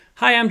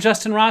Hi, I'm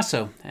Justin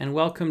Rosso, and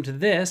welcome to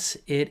this.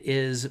 It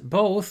is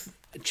both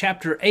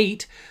Chapter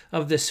 8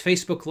 of this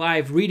Facebook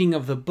Live reading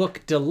of the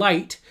book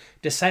Delight,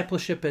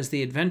 Discipleship as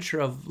the Adventure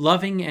of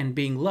Loving and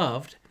Being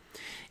Loved,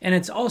 and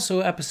it's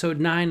also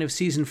Episode 9 of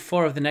Season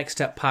 4 of the Next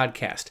Step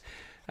podcast.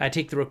 I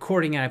take the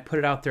recording and I put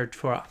it out there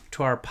to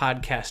our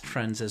podcast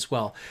friends as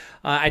well.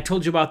 I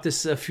told you about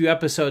this a few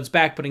episodes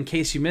back, but in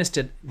case you missed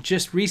it,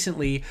 just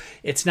recently,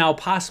 it's now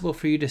possible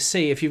for you to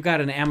say, if you've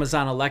got an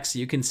Amazon Alexa,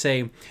 you can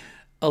say,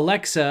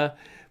 Alexa,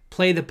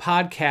 play the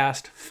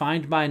podcast,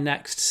 Find My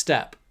Next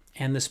Step,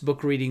 and this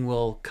book reading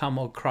will come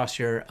across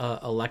your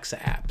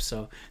Alexa app.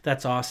 So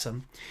that's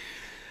awesome.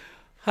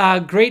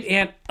 Great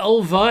Aunt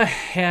Elva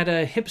had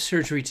a hip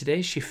surgery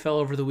today. She fell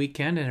over the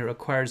weekend and it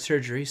required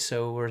surgery,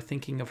 so we're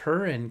thinking of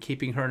her and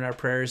keeping her in our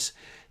prayers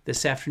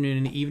this afternoon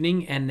and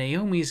evening. And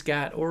Naomi's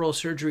got oral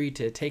surgery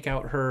to take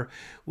out her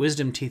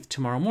wisdom teeth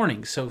tomorrow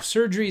morning. So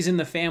surgeries in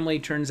the family,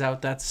 turns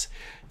out that's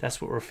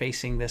what we're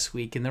facing this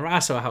week in the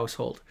Rosso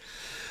household.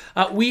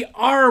 We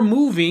are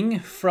moving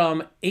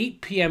from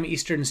 8 p.m.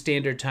 Eastern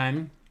Standard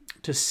Time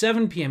to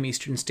 7 p.m.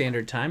 Eastern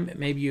Standard Time.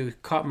 Maybe you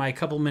caught my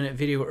couple-minute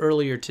video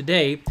earlier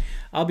today.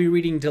 I'll be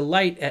reading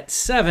Delight at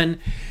 7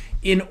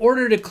 in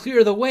order to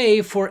clear the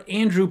way for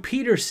Andrew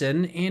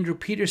Peterson. Andrew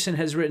Peterson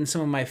has written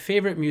some of my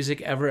favorite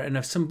music ever and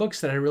of some books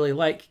that I really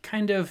like.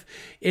 Kind of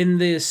in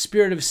the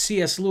spirit of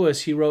C.S.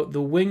 Lewis, he wrote the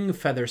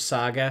Wingfeather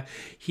Saga.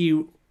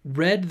 He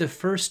read the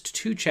first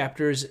 2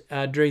 chapters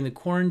during the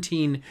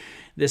quarantine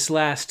this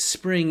last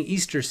spring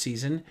Easter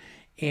season,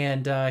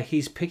 and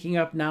he's picking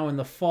up now in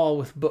the fall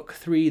with book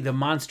 3, The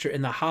Monster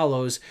in the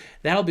Hollows.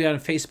 That'll be on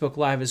Facebook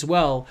Live as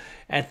well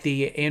at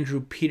the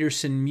Andrew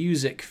Peterson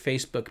Music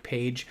Facebook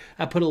page.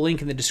 I put a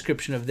link in the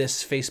description of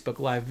this Facebook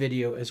Live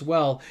video as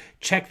well.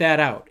 Check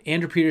that out.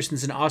 Andrew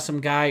Peterson's an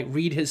awesome guy.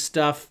 Read his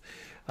stuff.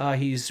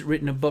 He's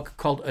written a book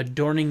called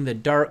Adorning the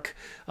Dark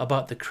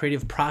about the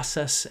creative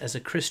process as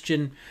a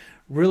Christian.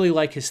 Really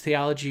like his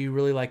theology,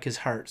 really like his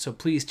heart. So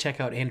please check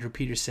out Andrew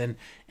Peterson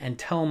and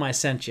tell him I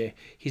sent you.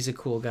 He's a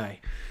cool guy.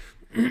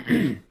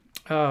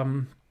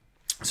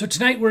 So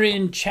tonight we're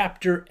in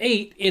Chapter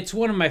 8. It's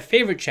one of my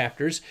favorite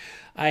chapters.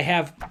 I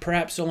have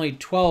perhaps only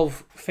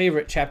 12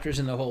 favorite chapters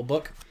in the whole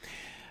book.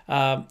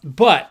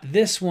 But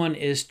this one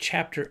is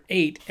Chapter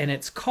 8, and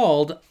it's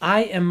called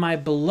I Am My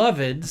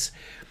Beloved's,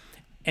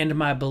 and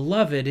my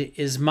beloved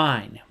is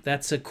mine.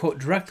 That's a quote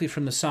directly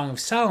from the Song of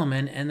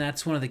Solomon, and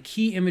that's one of the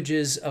key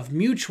images of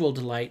mutual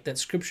delight that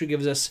Scripture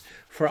gives us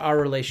for our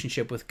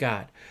relationship with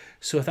God.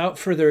 So without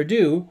further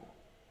ado,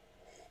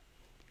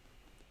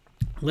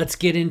 let's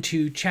get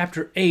into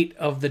Chapter 8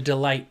 of the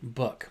Delight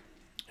book.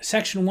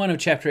 Section 1 of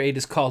Chapter 8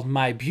 is called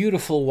My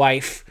Beautiful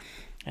Wife,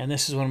 and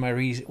this is one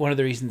of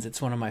the reasons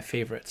it's one of my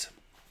favorites.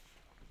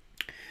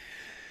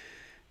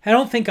 I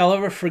don't think I'll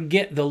ever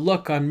forget the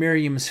look on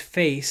Miriam's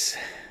face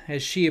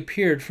as she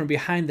appeared from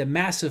behind the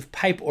massive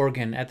pipe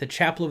organ at the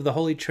Chapel of the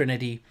Holy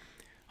Trinity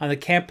on the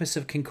campus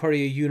of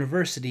Concordia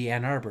University,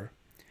 Ann Arbor.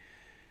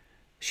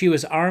 She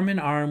was arm in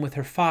arm with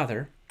her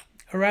father,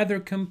 a rather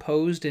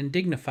composed and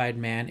dignified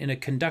man in a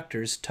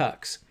conductor's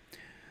tux,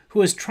 who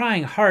was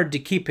trying hard to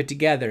keep it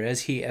together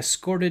as he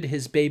escorted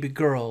his baby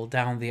girl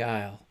down the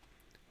aisle.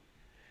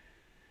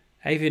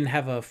 I even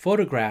have a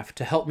photograph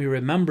to help me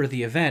remember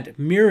the event.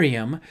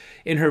 Miriam,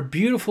 in her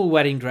beautiful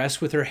wedding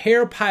dress with her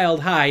hair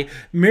piled high,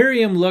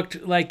 Miriam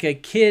looked like a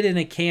kid in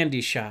a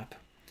candy shop.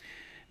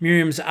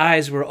 Miriam's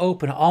eyes were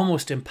open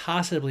almost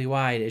impossibly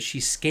wide as she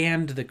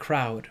scanned the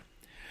crowd.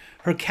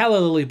 Her calla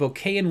lily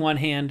bouquet in one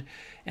hand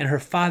and her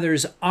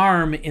father's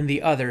arm in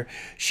the other,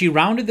 she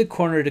rounded the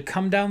corner to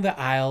come down the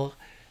aisle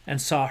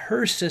and saw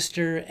her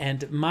sister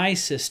and my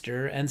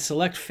sister and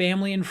select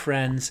family and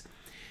friends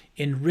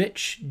in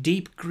rich,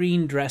 deep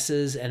green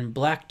dresses and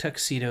black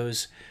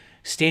tuxedos,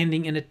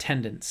 standing in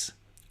attendance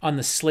on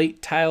the slate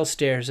tile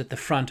stairs at the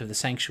front of the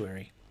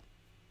sanctuary.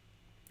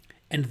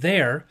 And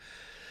there,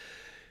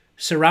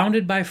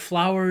 surrounded by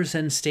flowers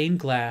and stained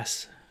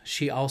glass,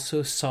 she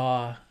also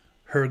saw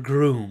her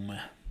groom.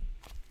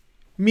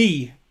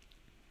 Me,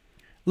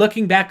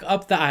 looking back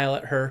up the aisle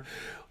at her,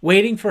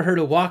 waiting for her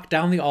to walk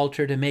down the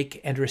altar to make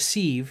and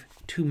receive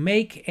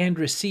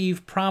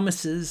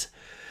promises,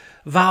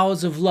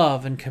 vows of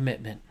love and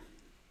commitment.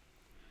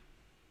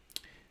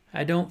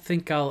 I don't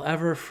think I'll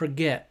ever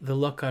forget the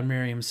look on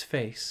Miriam's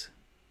face.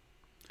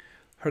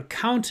 Her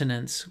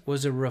countenance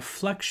was a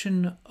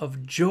reflection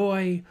of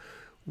joy,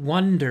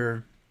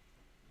 wonder,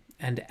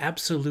 and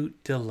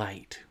absolute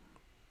delight.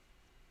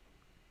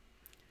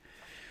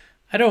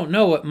 I don't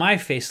know what my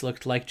face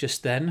looked like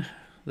just then.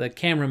 The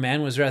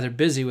cameraman was rather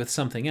busy with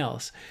something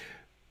else.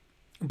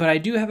 But I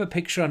do have a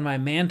picture on my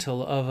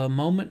mantle of a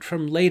moment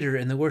from later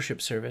in the worship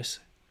service.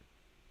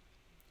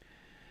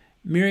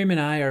 Miriam and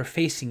I are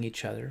facing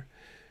each other.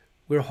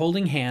 We're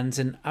holding hands,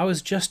 and I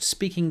was just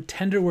speaking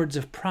tender words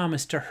of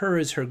promise to her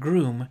as her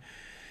groom,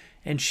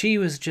 and she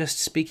was just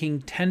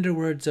speaking tender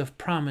words of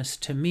promise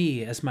to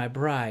me as my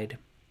bride.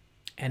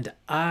 And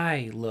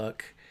I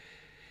look...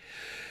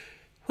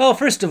 Well,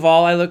 first of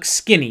all, I look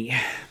skinny.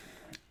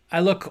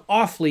 I look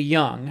awfully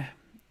young.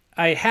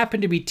 I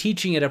happened to be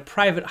teaching at a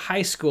private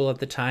high school at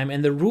the time,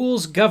 and the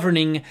rules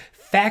governing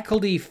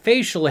faculty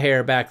facial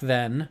hair back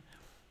then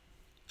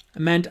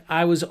meant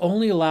I was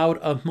only allowed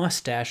a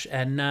mustache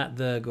and not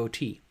the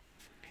goatee.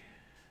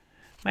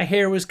 My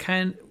hair was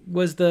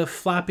the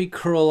floppy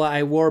curl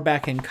I wore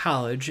back in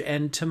college,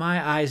 and to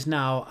my eyes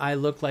now, I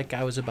look like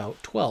I was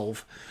about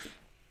 12.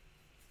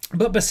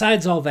 But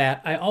besides all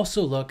that, I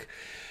also look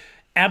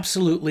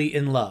absolutely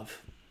in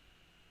love.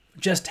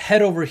 Just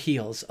head over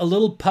heels, a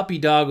little puppy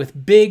dog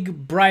with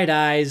big, bright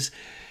eyes,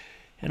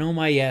 and oh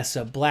my yes,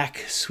 a black,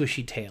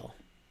 swishy tail.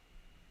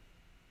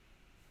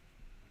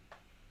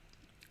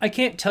 I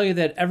can't tell you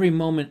that every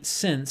moment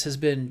since has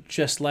been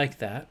just like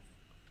that.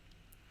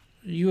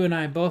 You and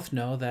I both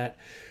know that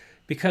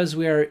because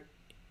we are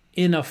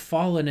in a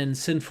fallen and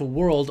sinful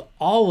world,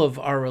 all of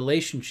our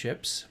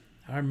relationships,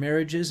 our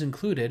marriages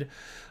included,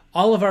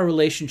 all of our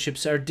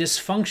relationships are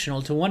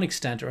dysfunctional to one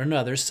extent or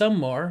another, some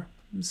more,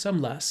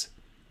 some less.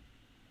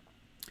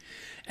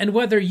 And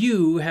whether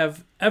you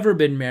have ever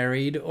been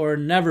married or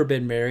never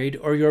been married,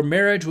 or your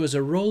marriage was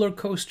a roller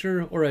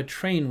coaster or a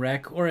train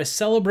wreck or a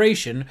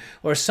celebration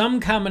or some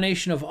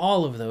combination of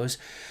all of those,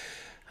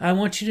 I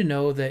want you to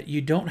know that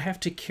you don't have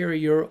to carry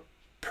your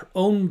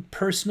own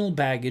personal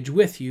baggage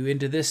with you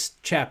into this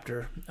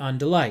chapter on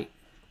delight.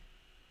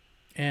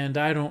 And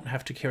I don't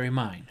have to carry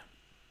mine.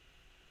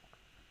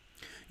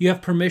 You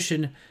have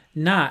permission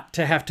not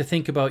to have to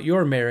think about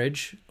your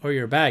marriage or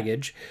your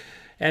baggage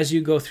as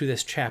you go through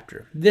this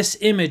chapter. This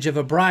image of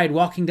a bride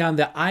walking down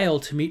the aisle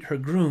to meet her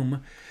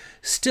groom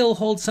still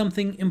holds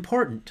something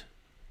important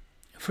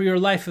for your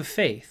life of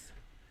faith.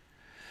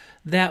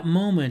 That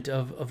moment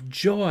of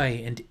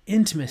joy and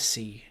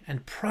intimacy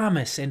and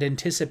promise and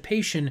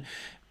anticipation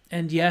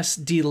and, yes,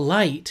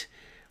 delight,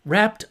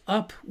 wrapped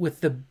up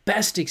with the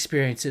best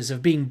experiences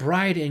of being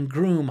bride and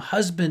groom,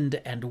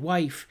 husband and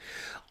wife,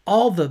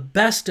 all the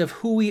best of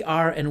who we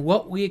are and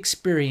what we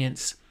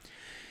experience,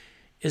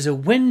 is a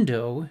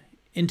window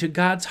into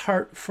God's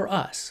heart for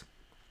us.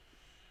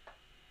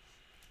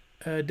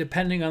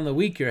 Depending on the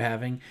week you're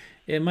having,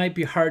 it might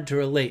be hard to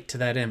relate to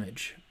that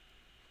image.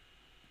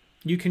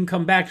 You can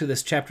come back to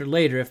this chapter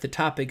later if the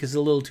topic is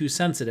a little too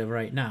sensitive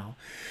right now.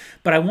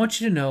 But I want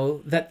you to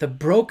know that the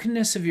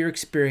brokenness of your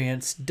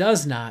experience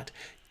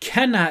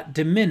cannot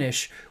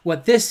diminish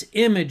what this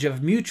image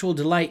of mutual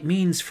delight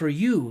means for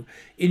you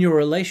in your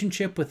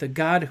relationship with a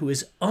God who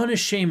is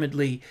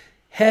unashamedly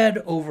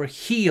head over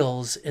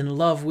heels in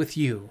love with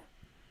you.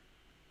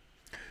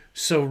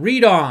 So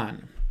read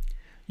on.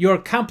 Your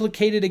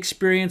complicated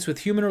experience with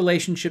human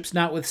relationships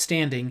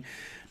notwithstanding,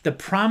 the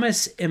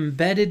promise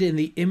embedded in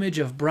the image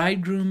of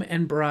bridegroom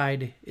and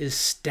bride is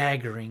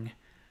staggering,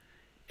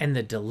 and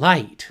the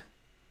delight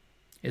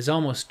is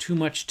almost too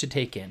much to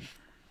take in.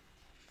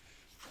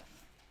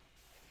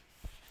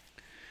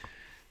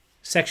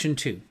 Section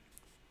 2.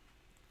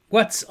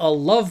 What's a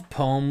love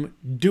poem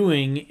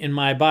doing in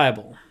my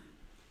Bible?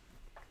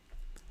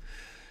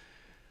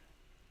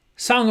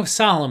 Song of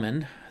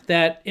Solomon,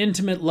 that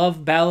intimate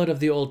love ballad of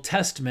the Old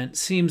Testament,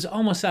 seems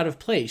almost out of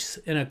place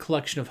in a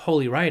collection of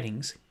holy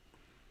writings.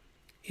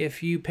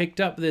 If you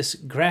picked up this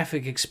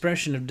graphic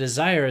expression of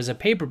desire as a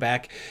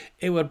paperback,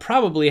 it would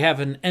probably have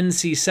an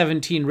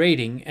NC-17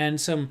 rating and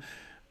some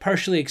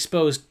partially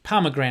exposed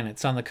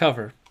pomegranates on the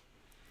cover.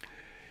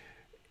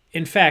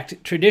 In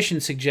fact, tradition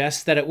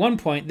suggests that at one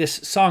point this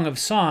Song of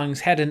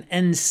Songs had an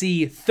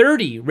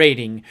NC-30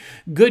 rating.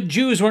 Good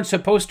Jews weren't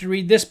supposed to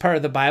read this part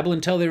of the Bible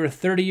until they were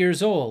 30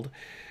 years old.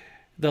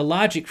 The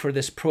logic for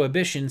this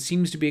prohibition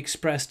seems to be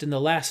expressed in the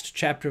last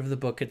chapter of the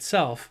book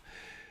itself.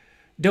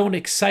 Don't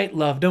excite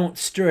love, don't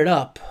stir it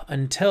up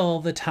until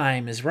the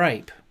time is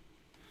ripe.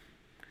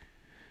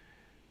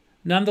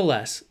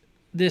 Nonetheless,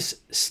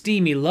 this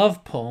steamy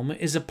love poem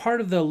is a part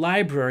of the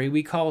library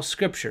we call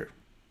Scripture.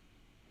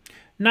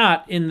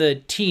 Not in the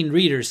teen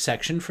readers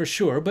section for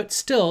sure, but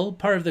still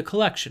part of the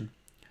collection.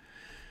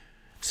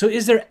 So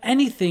is there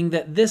anything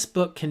that this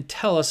book can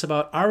tell us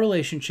about our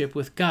relationship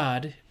with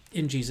God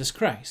in Jesus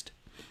Christ?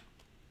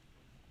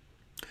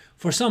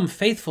 For some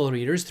faithful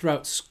readers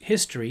throughout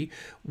history,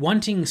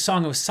 wanting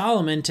Song of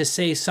Solomon to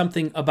say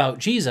something about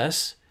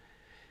Jesus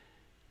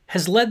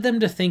has led them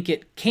to think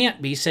it can't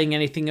be saying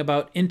anything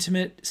about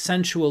intimate,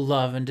 sensual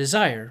love and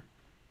desire.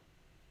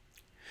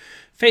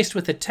 Faced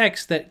with a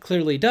text that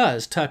clearly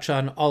does touch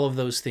on all of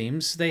those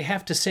themes, they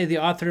have to say the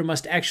author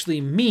must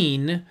actually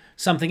mean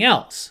something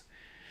else.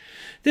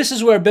 This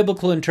is where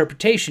biblical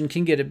interpretation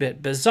can get a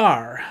bit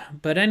bizarre,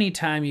 but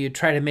anytime you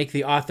try to make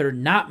the author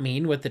not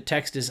mean what the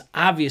text is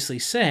obviously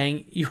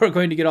saying, you are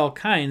going to get all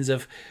kinds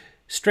of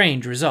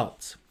strange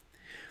results.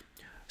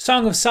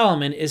 Song of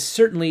Solomon is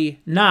certainly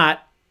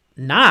not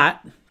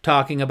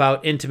talking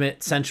about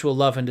intimate, sensual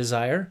love and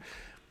desire.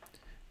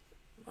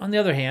 On the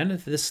other hand,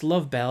 this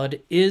love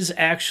ballad is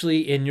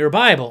actually in your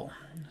Bible,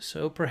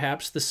 so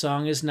perhaps the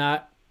song is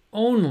not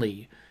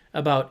only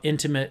about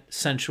intimate,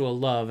 sensual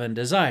love and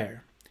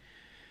desire.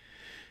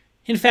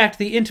 In fact,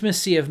 the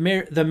intimacy of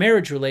the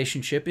marriage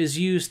relationship is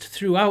used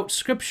throughout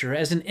Scripture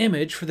as an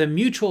image for the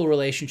mutual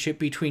relationship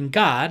between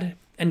God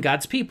and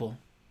God's people.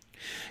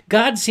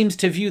 God seems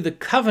to view the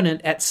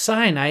covenant at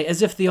Sinai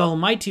as if the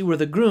Almighty were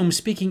the groom,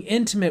 speaking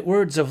intimate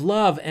words of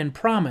love and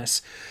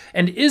promise,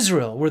 and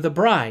Israel were the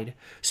bride,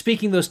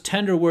 speaking those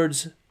tender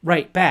words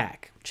right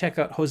back. Check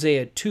out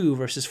Hosea 2,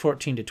 verses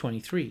 14 to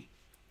 23.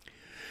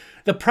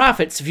 The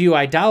prophets view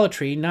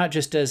idolatry not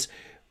just as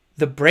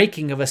the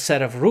breaking of a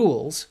set of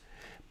rules,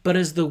 but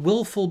as the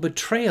willful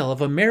betrayal of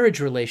a marriage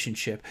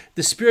relationship,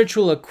 the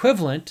spiritual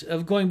equivalent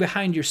of going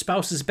behind your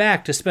spouse's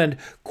back to spend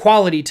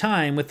quality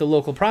time with the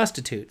local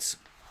prostitutes.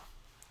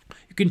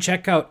 You can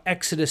check out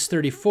Exodus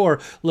 34,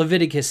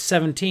 Leviticus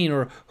 17,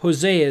 or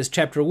Hosea's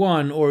chapter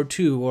 1 or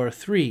 2 or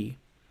 3.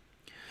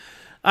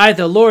 I,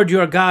 the Lord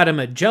your God, am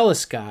a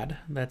jealous God.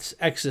 That's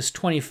Exodus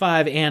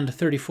 25 and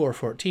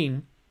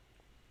 34:14.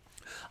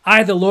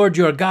 I, the Lord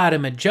your God,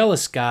 am a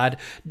jealous God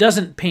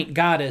doesn't paint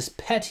God as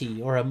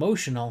petty or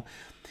emotional.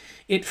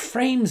 It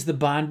frames the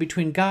bond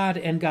between God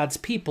and God's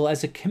people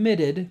as a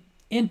committed,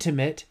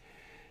 intimate,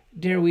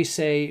 dare we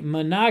say,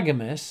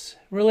 monogamous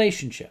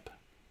relationship.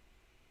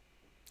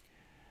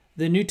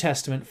 The New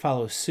Testament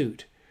follows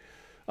suit.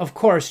 Of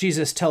course,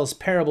 Jesus tells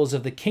parables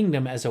of the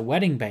kingdom as a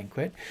wedding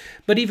banquet,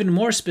 but even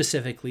more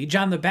specifically,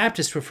 John the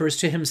Baptist refers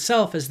to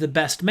himself as the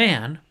best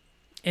man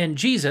and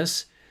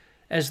Jesus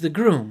as the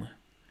groom.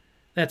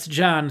 That's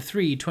John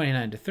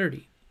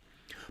 3:29-30.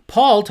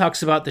 Paul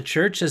talks about the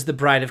church as the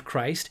bride of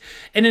Christ,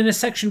 and in a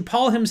section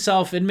Paul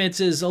himself admits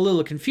is a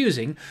little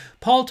confusing,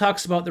 Paul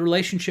talks about the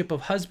relationship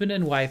of husband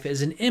and wife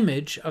as an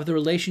image of the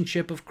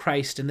relationship of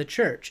Christ and the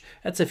church.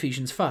 That's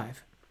Ephesians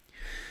 5.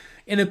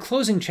 In the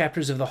closing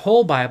chapters of the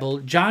whole Bible,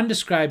 John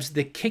describes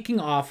the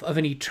kicking off of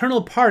an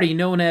eternal party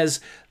known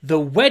as the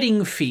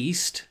wedding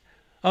feast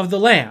of the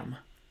Lamb,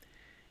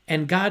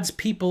 and God's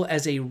people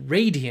as a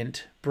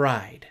radiant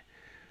bride.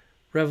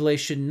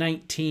 Revelation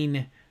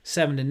 19,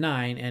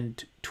 7-9,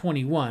 and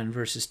 21,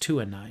 verses 2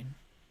 and 9.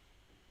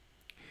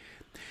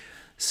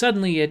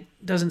 Suddenly, it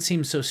doesn't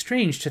seem so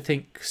strange to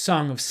think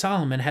Song of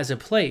Solomon has a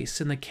place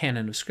in the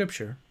canon of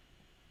Scripture.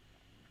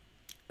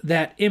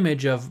 That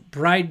image of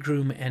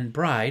bridegroom and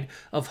bride,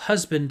 of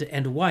husband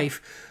and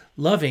wife,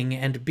 loving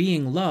and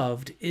being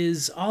loved,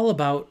 is all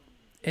about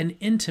an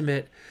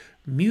intimate,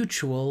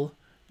 mutual,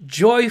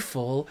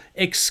 joyful,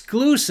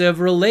 exclusive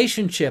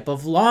relationship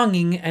of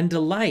longing and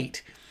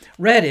delight.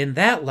 Read in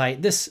that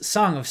light, this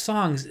Song of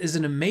Songs is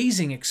an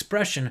amazing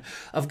expression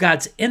of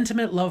God's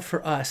intimate love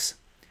for us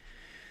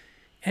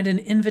and an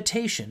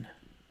invitation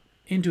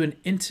into an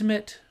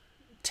intimate,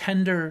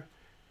 tender,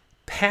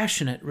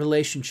 passionate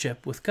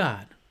relationship with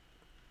God.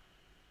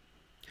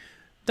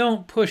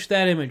 Don't push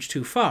that image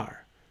too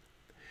far,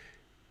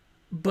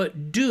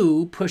 but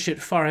do push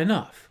it far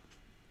enough.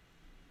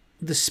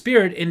 The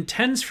Spirit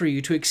intends for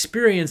you to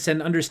experience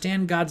and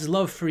understand God's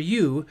love for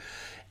you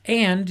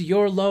and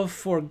your love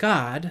for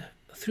God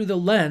through the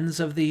lens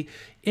of the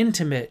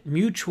intimate,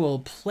 mutual,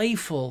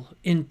 playful,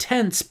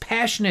 intense,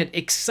 passionate,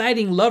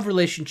 exciting love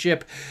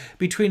relationship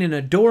between an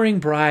adoring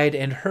bride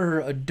and her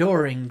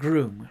adoring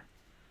groom.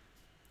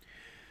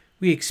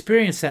 We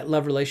experience that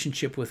love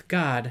relationship with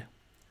God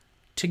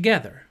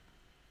together.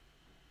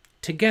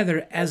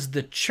 Together as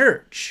the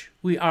church,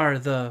 we are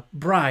the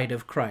bride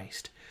of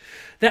Christ.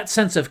 That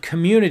sense of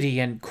community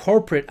and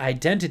corporate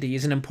identity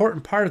is an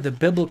important part of the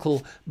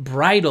biblical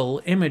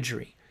bridal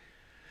imagery.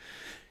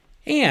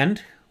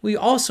 And we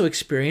also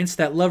experience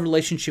that love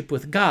relationship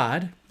with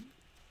God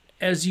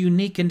as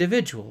unique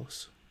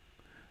individuals.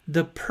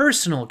 The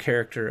personal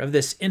character of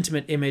this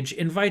intimate image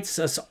invites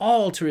us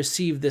all to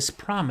receive this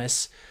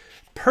promise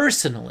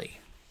personally.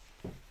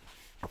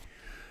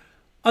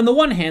 On the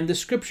one hand, the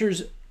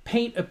Scriptures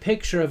paint a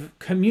picture of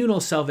communal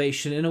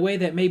salvation in a way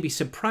that may be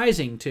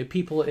surprising to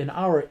people in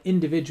our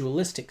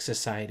individualistic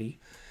society.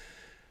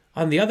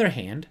 On the other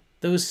hand,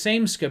 those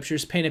same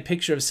Scriptures paint a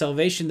picture of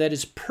salvation that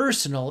is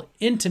personal,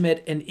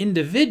 intimate, and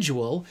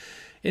individual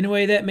in a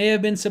way that may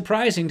have been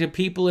surprising to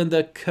people in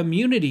the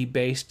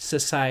community-based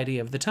society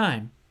of the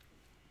time.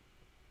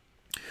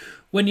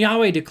 When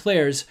Yahweh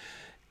declares,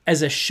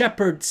 "As a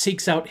shepherd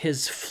seeks out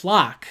his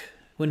flock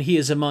when he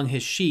is among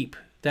his sheep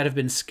that have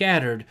been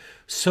scattered,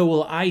 so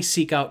will I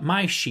seek out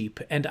my sheep,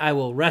 and I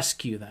will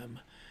rescue them."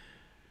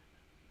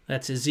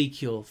 That's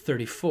Ezekiel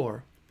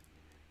 34.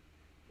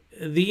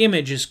 The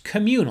image is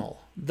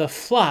communal. The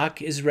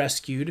flock is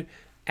rescued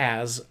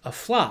as a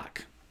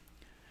flock.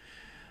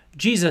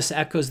 Jesus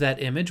echoes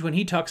that image when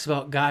he talks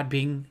about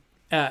being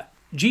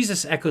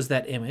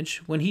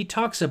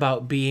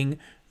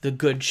the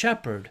good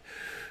shepherd.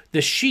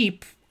 The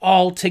sheep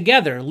all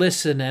together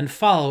listen and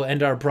follow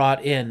and are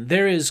brought in.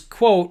 There is,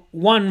 quote,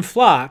 one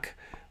flock,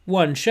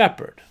 one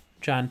shepherd,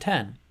 John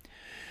 10.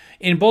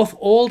 In both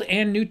Old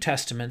and New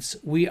Testaments,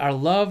 we are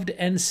loved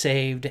and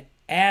saved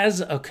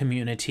as a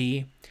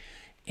community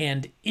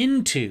and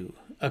into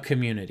a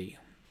community.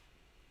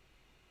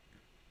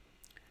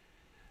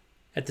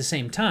 At the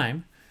same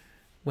time,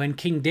 when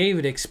King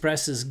David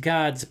expresses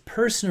God's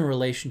personal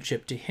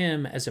relationship to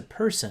him as a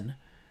person,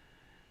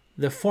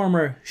 the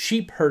former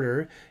sheep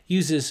herder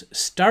uses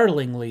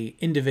startlingly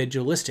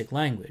individualistic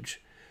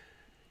language.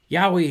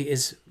 Yahweh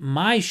is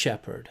my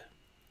shepherd,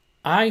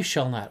 I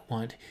shall not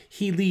want.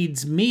 He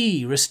leads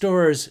me,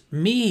 restores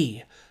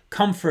me,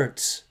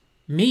 comforts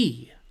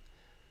me.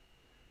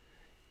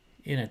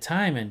 In a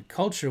time and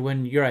culture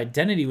when your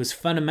identity was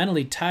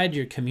fundamentally tied to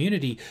your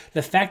community,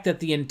 the fact that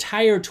the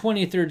entire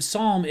 23rd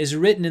Psalm is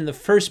written in the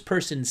first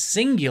person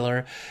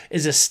singular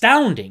is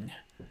astounding.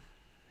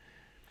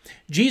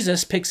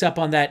 Jesus picks up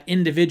on that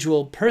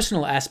individual,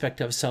 personal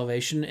aspect of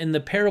salvation in the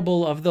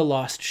parable of the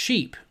lost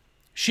sheep.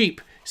 Sheep,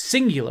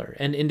 singular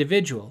and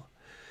individual.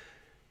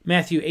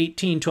 Matthew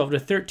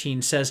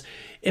 18:12-13 says,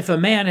 "If a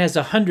man has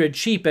 100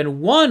 sheep and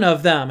one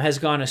of them has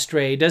gone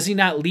astray, does he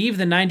not leave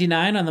the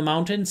 99 on the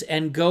mountains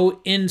and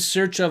go in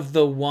search of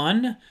the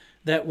one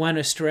that went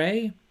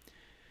astray?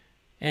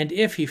 And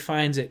if he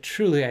finds it,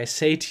 truly I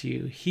say to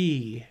you,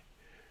 he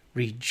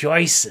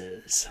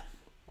rejoices."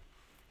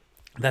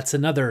 That's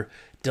another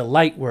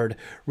delight word.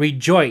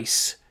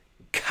 Rejoice,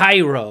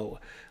 Cairo,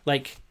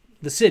 like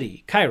the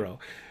city, Cairo,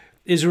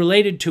 is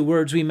related to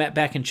words we met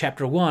back in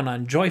chapter 1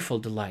 on joyful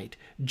delight.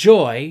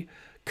 Joy,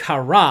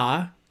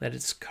 kara, that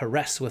is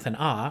caress with an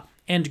ah,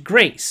 and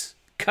grace,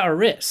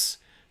 charis,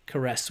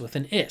 caress with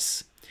an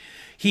is.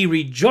 He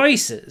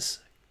rejoices,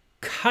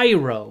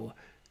 Cairo,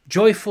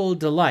 joyful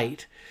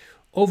delight,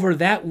 over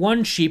that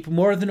one sheep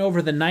more than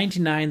over the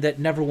 99 that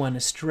never went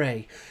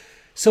astray.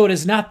 So it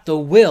is not the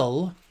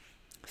will,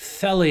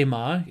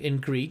 thelema in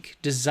Greek,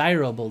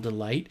 desirable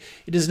delight.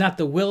 It is not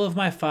the will of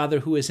my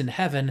Father who is in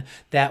heaven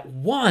that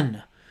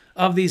one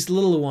of these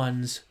little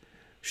ones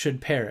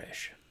should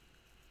perish.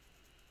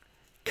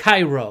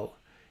 Cairo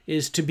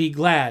is to be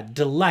glad,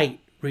 delight,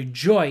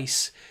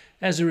 rejoice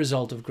as a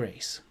result of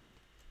grace.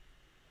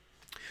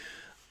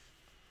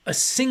 A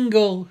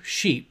single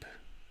sheep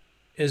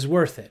is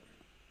worth it.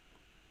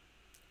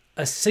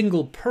 A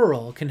single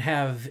pearl can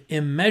have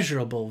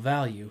immeasurable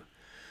value.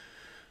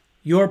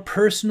 Your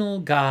personal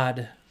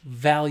God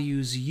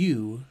values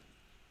you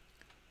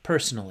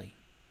personally.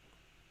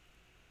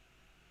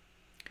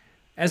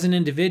 As an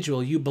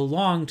individual, you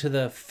belong to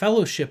the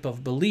fellowship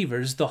of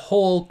believers, the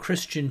whole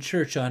Christian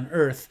church on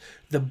earth,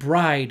 the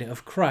bride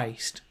of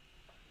Christ.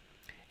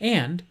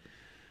 And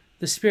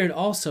the Spirit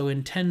also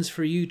intends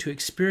for you to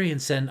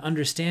experience and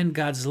understand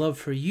God's love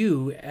for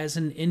you as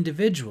an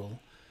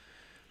individual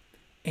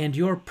and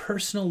your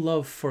personal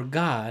love for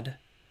God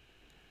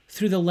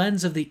through the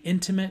lens of the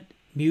intimate,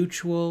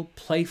 mutual,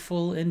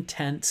 playful,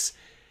 intense,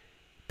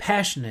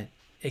 passionate,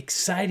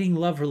 exciting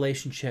love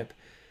relationship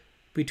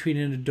between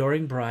an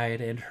adoring bride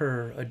and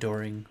her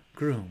adoring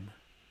groom.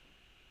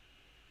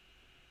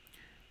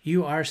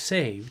 You are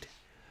saved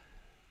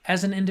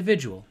as an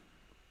individual.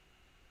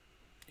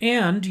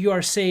 And you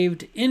are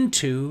saved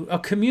into a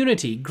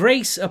community,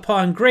 grace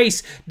upon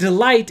grace,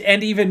 delight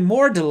and even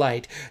more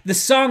delight. The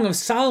Song of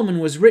Solomon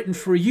was written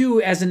for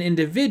you as an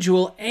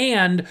individual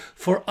and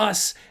for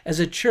us as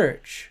a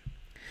church.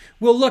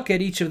 We'll look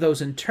at each of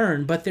those in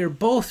turn, but they're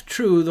both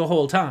true the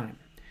whole time.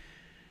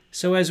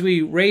 So as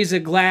we raise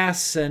a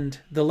glass and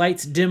the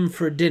lights dim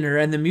for dinner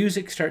and the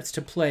music starts to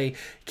play,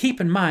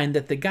 keep in mind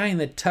that the guy in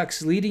the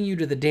tux leading you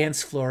to the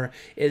dance floor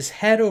is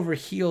head over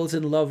heels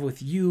in love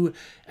with you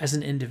as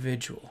an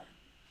individual.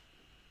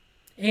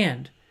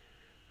 And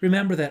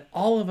remember that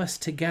all of us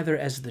together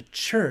as the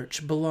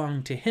church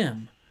belong to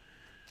him,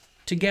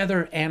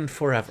 together and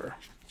forever.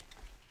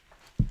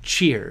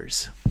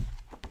 Cheers.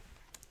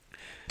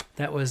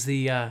 That was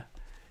the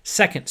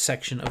second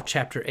section of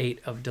chapter 8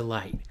 of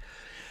Delight.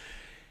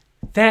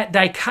 That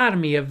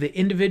dichotomy of the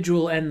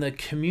individual and the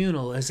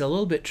communal is a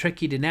little bit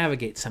tricky to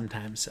navigate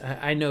sometimes.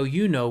 I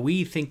know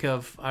we think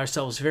of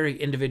ourselves very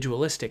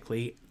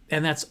individualistically,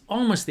 and that's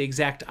almost the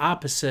exact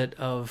opposite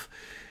of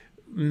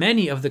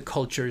many of the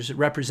cultures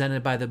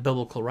represented by the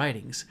biblical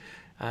writings.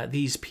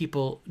 These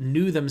people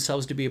knew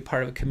themselves to be a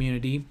part of a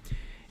community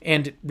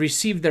and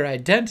received their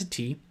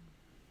identity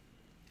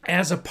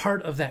as a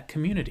part of that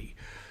community.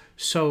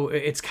 So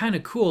it's kind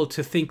of cool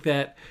to think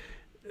that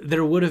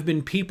there would have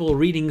been people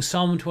reading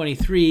Psalm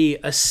 23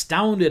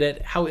 astounded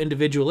at how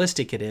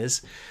individualistic it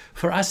is.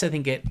 For us, I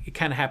think it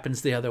kind of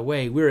happens the other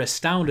way. We're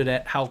astounded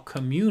at how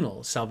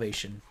communal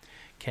salvation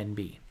can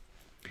be.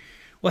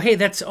 Well, hey,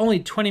 that's only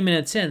 20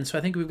 minutes in, so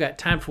I think we've got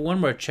time for one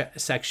more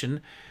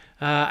section.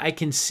 I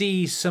can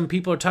see some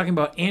people are talking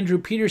about Andrew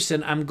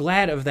Peterson. I'm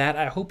glad of that.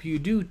 I hope you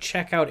do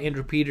check out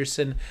Andrew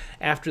Peterson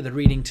after the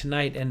reading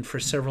tonight and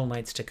for several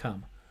nights to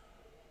come.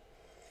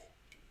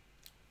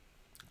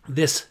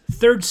 This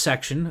third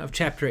section of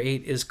chapter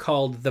 8 is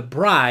called The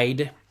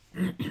Bride,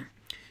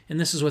 and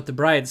this is what the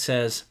bride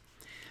says: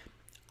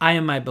 I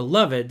am my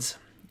beloved's,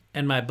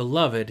 and my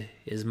beloved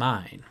is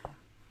mine.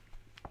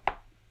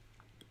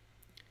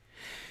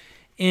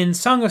 In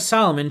Song of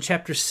Solomon,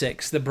 chapter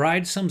 6, the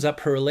bride sums up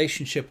her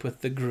relationship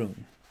with the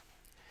groom.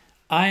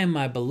 I am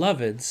my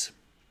beloved's,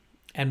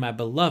 and my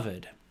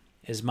beloved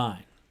is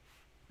mine.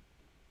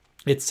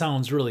 It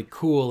sounds really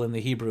cool in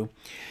the Hebrew.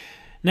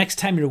 Next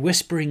time you're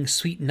whispering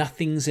sweet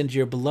nothings into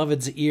your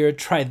beloved's ear,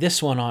 try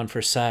this one on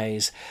for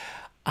size.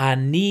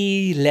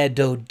 Ani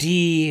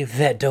ledodi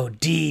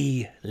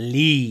vedodi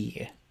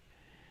li.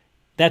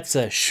 That's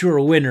a sure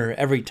winner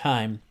every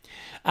time.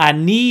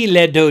 Ani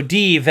le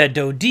dodi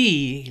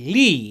vedodi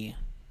li.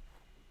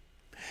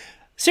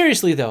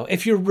 Seriously, though,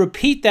 if you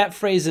repeat that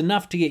phrase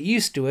enough to get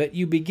used to it,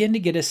 you begin to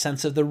get a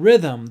sense of the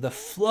rhythm, the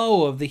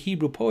flow of the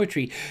Hebrew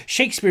poetry.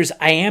 Shakespeare's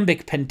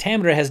iambic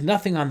pentameter has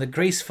nothing on the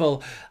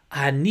graceful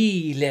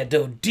ani le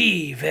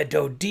dodi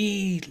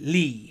vedodi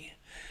li.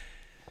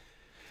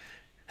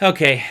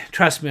 Okay,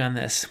 trust me on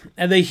this.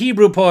 And the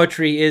Hebrew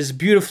poetry is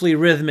beautifully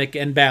rhythmic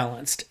and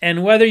balanced.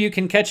 And whether you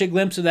can catch a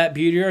glimpse of that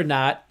beauty or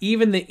not,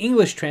 even the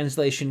English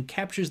translation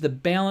captures the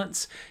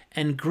balance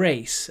and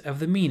grace of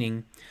the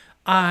meaning.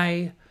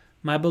 I,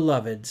 my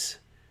beloveds,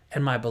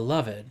 and my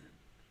beloved,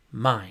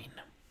 mine.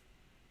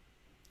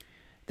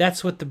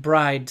 That's what the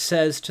bride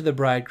says to the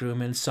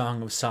bridegroom in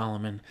Song of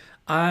Solomon.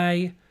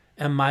 I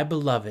am my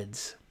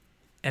beloved's,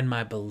 and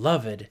my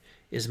beloved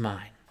is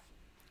mine.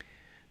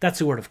 That's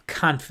a word of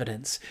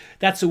confidence.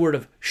 That's a word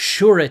of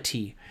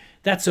surety.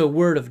 That's a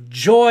word of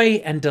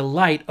joy and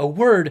delight, a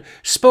word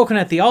spoken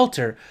at the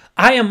altar.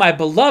 I am my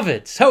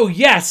beloved's. Oh,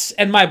 yes,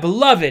 and my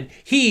beloved,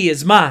 he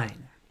is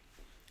mine.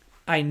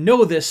 I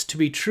know this to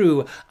be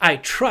true. I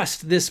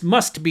trust this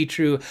must be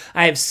true.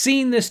 I have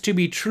seen this to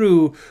be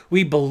true.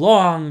 We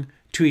belong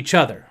to each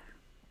other.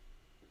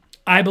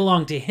 I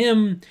belong to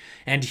him,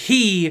 and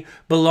he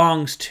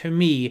belongs to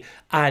me.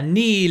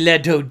 Ani le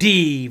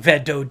dodi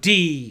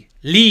vedodi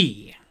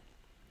li.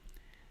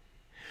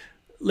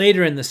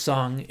 Later in the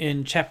song,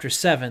 in chapter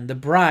 7, the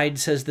bride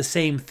says the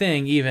same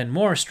thing even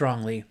more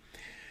strongly.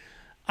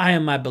 I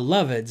am my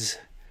beloved's,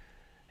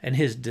 and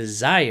his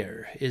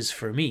desire is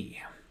for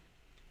me.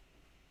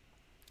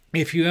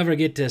 If you ever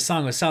get to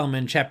Song of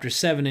Solomon chapter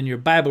 7 in your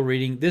Bible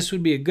reading, this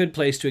would be a good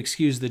place to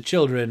excuse the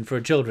children for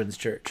children's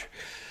church.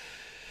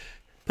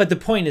 But the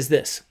point is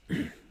this.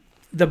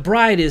 The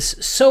bride is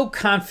so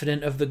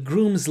confident of the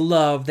groom's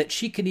love that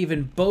she could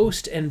even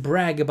boast and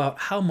brag about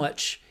how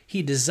much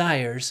he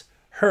desires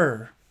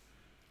her.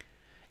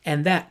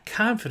 And that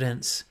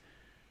confidence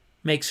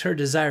makes her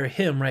desire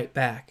him right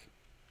back.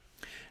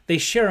 They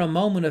share a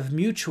moment of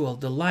mutual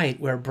delight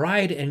where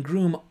bride and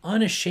groom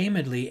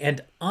unashamedly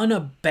and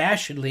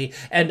unabashedly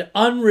and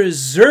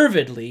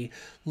unreservedly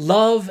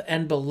love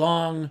and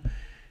belong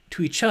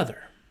to each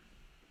other.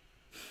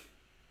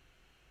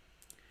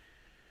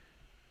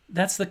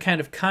 That's the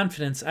kind of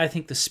confidence I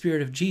think the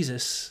Spirit of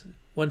Jesus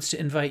wants to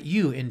invite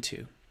you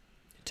into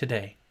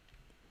today.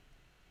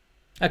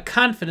 A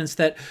confidence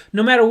that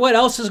no matter what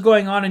else is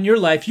going on in your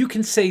life, you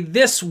can say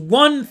this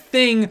one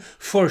thing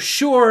for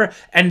sure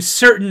and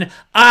certain.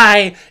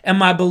 I am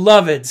my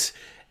beloved's,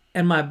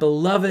 and my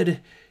beloved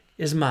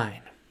is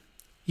mine.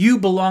 You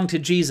belong to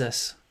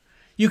Jesus.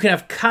 You can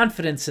have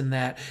confidence in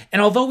that.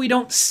 And although we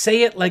don't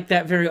say it like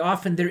that very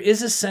often, there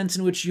is a sense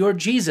in which your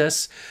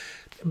Jesus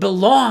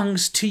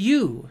belongs to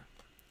you.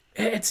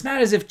 It's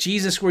not as if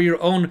Jesus were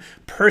your own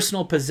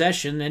personal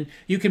possession and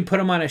you can put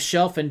him on a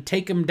shelf and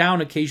take him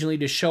down occasionally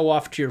to show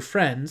off to your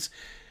friends.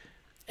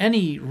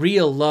 Any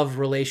real love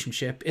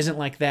relationship isn't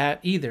like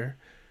that either.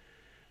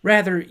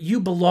 Rather,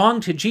 you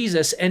belong to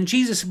Jesus and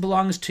Jesus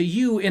belongs to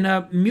you in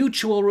a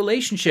mutual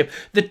relationship.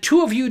 The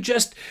two of you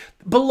just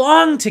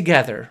belong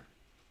together.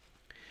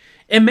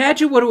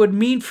 Imagine what it would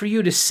mean for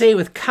you to say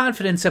with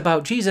confidence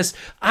about Jesus,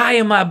 I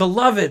am my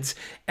beloved's,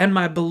 and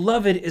my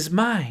beloved is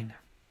mine.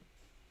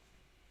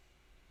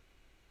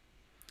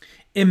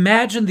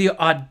 Imagine the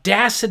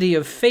audacity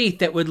of faith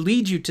that would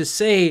lead you to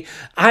say,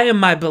 I am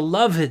my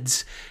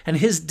beloved's, and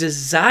his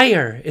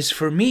desire is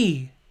for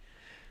me.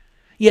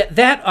 Yet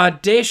that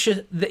audacious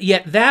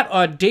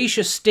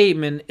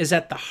statement is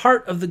at the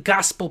heart of the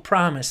gospel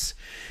promise.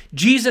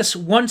 Jesus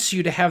wants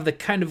you to have the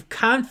kind of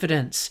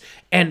confidence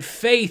and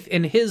faith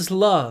in his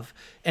love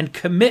and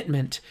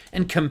commitment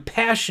and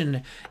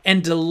compassion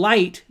and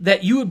delight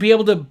that you would be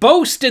able to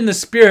boast in the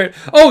Spirit.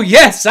 Oh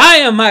yes, I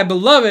am my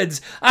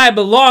beloved's. I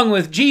belong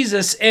with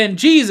Jesus and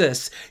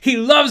Jesus. He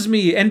loves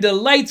me and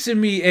delights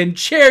in me and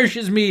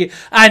cherishes me.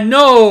 I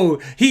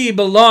know he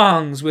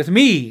belongs with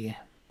me.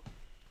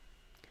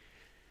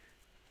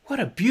 What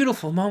a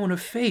beautiful moment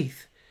of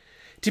faith.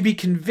 To be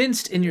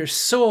convinced in your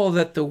soul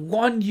that the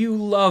one you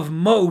love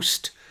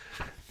most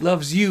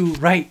loves you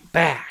right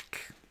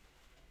back.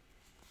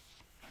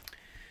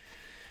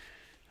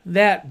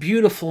 That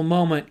beautiful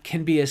moment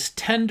can be as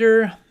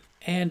tender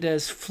and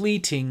as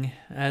fleeting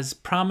as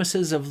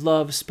promises of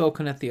love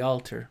spoken at the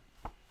altar.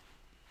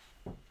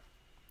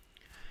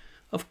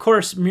 Of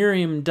course,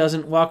 Miriam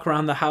doesn't walk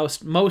around the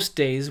house most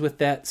days with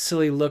that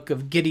silly look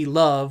of giddy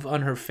love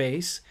on her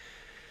face.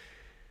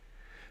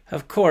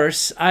 Of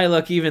course, I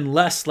look even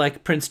less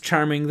like Prince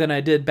Charming than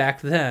I did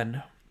back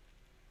then.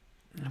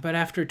 But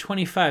after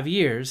 25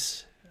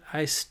 years,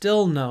 I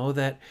still know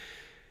that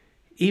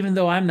even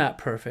though I'm not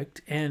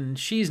perfect, and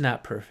she's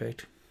not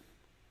perfect,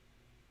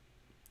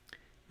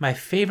 my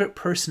favorite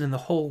person in the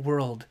whole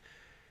world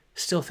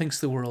still thinks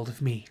the world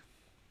of me.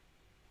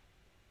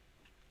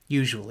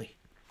 Usually.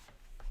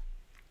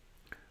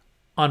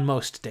 On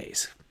most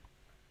days.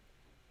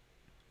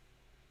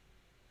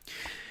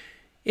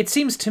 It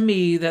seems to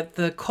me that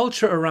the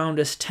culture around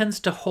us tends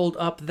to hold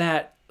up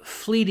that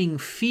fleeting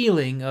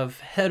feeling of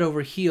head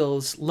over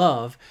heels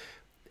love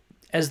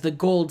as the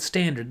gold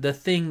standard, the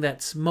thing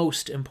that's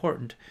most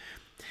important.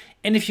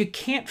 And if you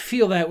can't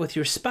feel that with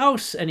your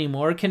spouse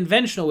anymore,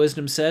 conventional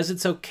wisdom says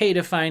it's okay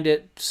to find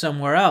it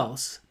somewhere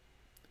else.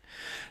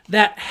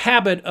 That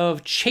habit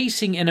of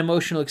chasing an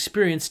emotional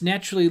experience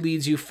naturally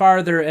leads you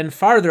farther and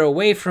farther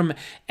away from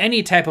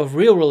any type of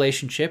real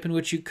relationship in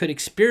which you could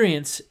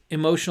experience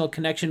emotional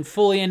connection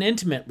fully and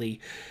intimately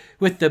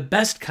with the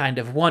best kind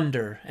of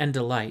wonder and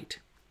delight.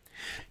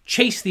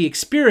 Chase the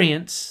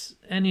experience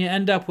and you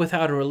end up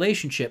without a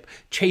relationship.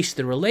 Chase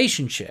the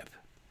relationship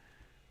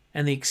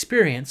and the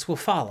experience will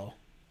follow.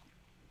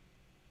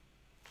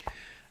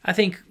 I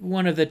think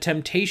one of the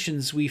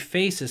temptations we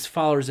face as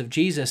followers of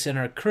Jesus in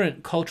our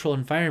current cultural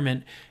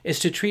environment is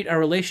to treat our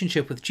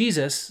relationship with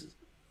Jesus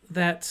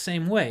that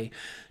same way,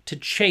 to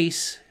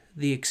chase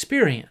the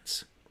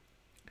experience.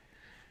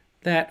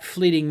 That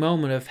fleeting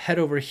moment of head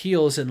over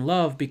heels in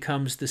love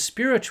becomes the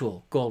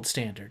spiritual gold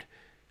standard.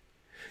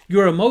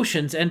 Your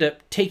emotions end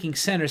up taking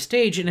center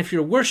stage, and if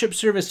your worship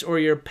service or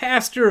your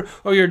pastor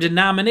or your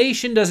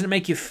denomination doesn't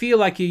make you feel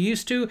like you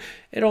used to,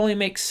 it only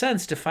makes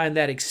sense to find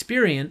that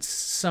experience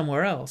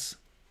somewhere else.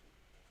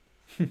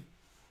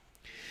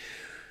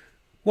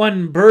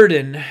 One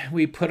burden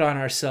we put on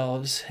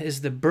ourselves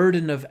is the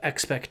burden of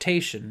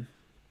expectation.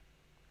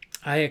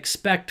 I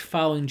expect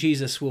following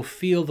Jesus will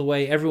feel the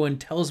way everyone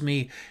tells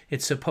me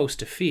it's supposed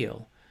to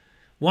feel.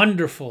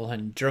 Wonderful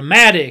and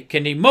dramatic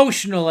and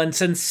emotional and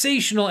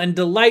sensational and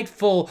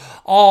delightful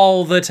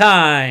all the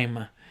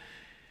time.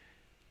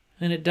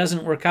 And it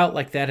doesn't work out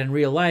like that in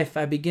real life.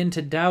 I begin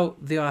to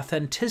doubt the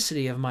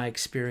authenticity of my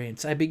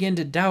experience. I begin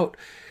to doubt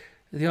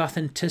the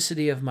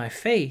authenticity of my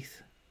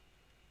faith.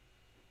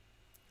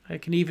 I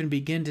can even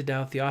begin to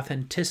doubt the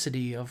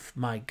authenticity of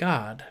my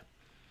God.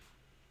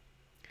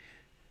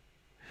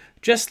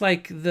 Just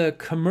like the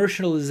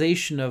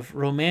commercialization of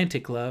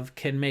romantic love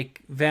can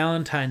make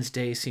Valentine's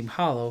Day seem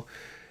hollow,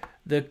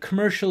 the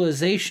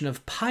commercialization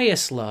of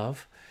pious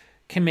love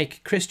can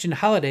make Christian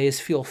holidays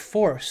feel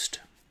forced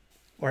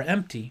or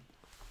empty.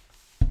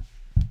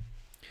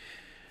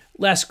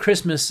 Last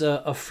Christmas,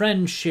 a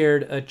friend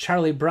shared a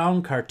Charlie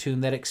Brown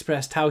cartoon that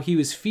expressed how he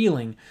was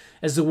feeling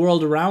as the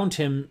world around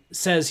him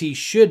says he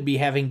should be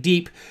having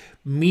deep,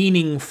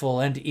 meaningful,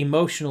 and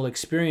emotional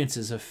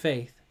experiences of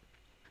faith.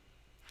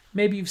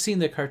 Maybe you've seen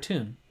the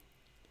cartoon.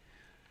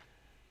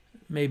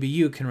 Maybe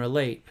you can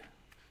relate.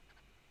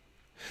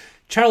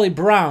 Charlie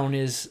Brown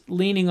is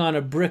leaning on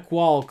a brick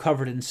wall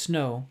covered in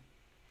snow.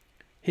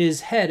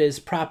 His head is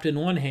propped in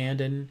one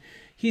hand, and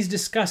he's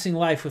discussing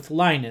life with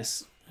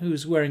Linus,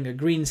 who's wearing a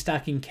green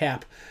stocking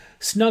cap,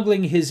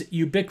 snuggling his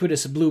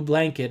ubiquitous blue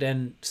blanket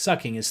and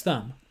sucking his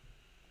thumb.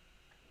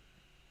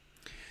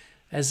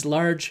 As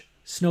large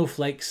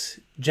snowflakes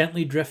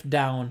gently drift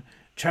down,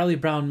 Charlie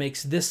Brown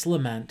makes this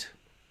lament.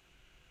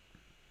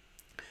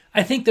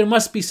 I think there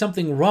must be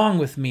something wrong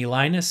with me,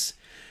 Linus.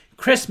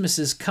 Christmas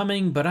is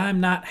coming, but I'm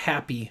not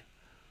happy.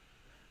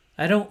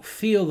 I don't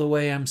feel the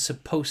way I'm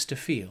supposed to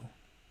feel.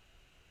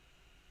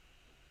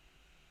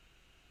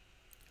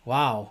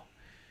 Wow.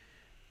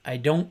 I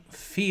don't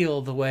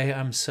feel the way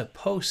I'm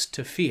supposed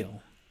to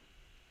feel.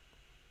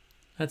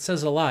 That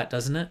says a lot,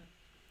 doesn't it?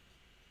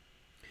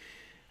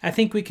 I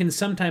think we can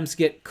sometimes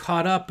get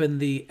caught up in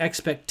the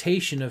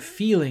expectation of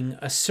feeling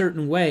a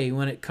certain way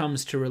when it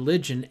comes to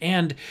religion.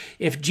 And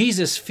if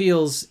Jesus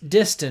feels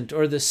distant,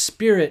 or the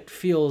Spirit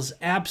feels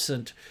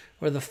absent,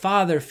 or the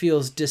Father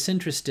feels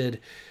disinterested,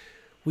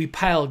 we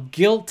pile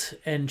guilt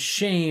and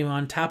shame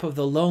on top of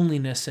the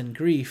loneliness and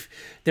grief.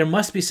 There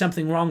must be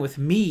something wrong with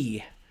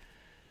me.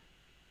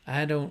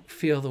 I don't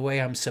feel the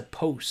way I'm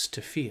supposed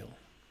to feel.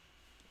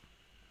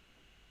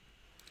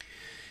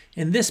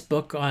 In this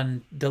book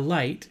on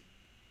delight,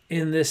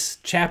 in this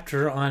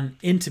chapter on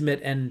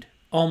intimate and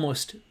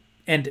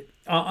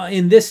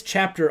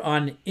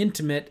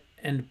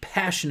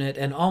passionate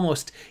and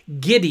almost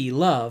giddy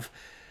love,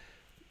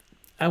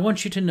 I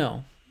want you to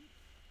know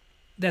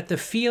that the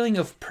feeling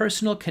of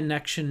personal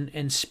connection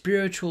and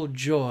spiritual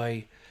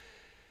joy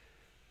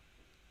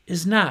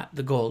is not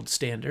the gold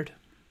standard.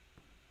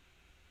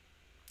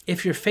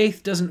 If your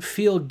faith doesn't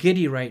feel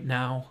giddy right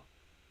now,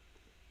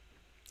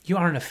 you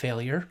aren't a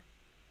failure.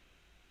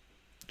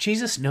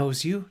 Jesus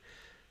knows you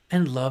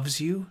and loves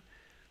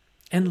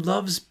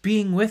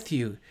being with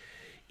you,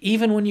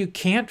 even when you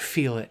can't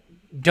feel it,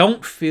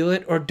 don't feel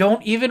it, or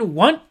don't even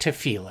want to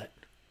feel it.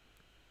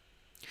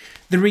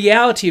 The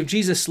reality of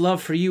Jesus'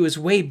 love for you is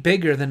way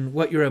bigger than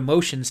what your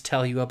emotions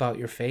tell you about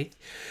your faith.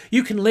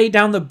 You can lay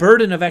down the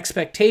burden of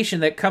expectation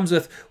that comes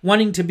with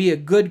wanting to be a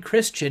good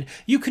Christian.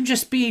 You can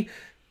just be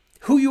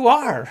who you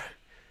are,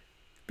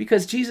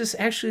 because Jesus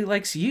actually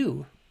likes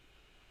you,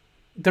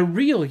 the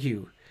real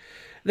you.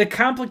 The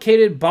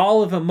complicated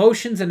ball of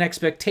emotions and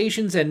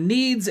expectations and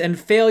needs and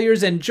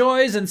failures and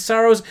joys and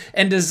sorrows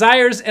and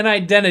desires and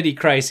identity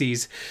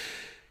crises.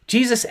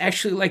 Jesus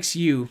actually likes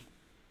you,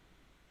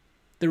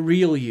 the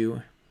real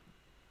you.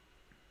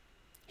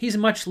 He's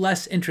much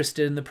less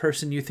interested in the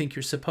person you think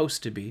you're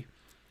supposed to be.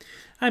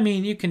 I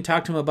mean, you can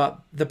talk to him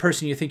about the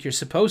person you think you're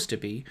supposed to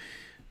be,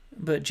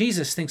 but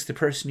Jesus thinks the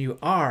person you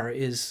are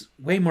is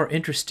way more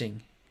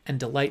interesting and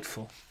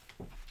delightful.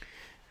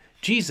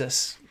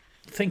 Jesus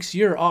thinks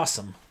you're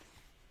awesome.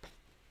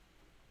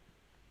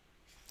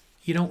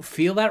 You don't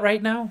feel that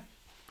right now?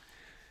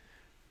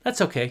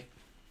 That's okay.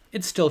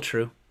 It's still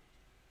true.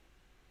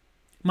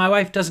 My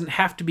wife doesn't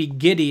have to be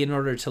giddy in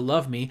order to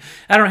love me.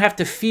 I don't have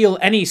to feel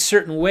any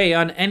certain way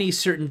on any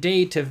certain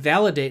day to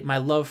validate my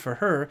love for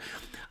her.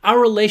 Our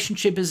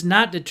relationship is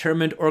not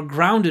determined or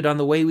grounded on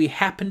the way we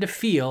happen to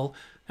feel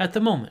at the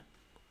moment.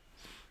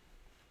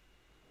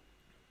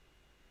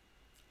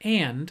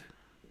 And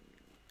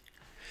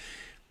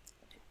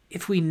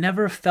if we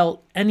never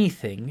felt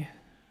anything,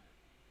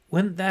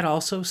 wouldn't that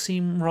also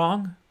seem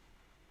wrong?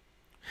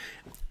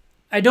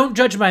 I don't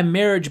judge my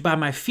marriage by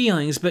my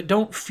feelings, but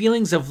don't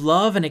feelings of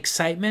love and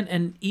excitement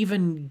and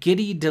even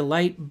giddy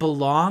delight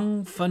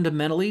belong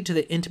fundamentally to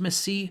the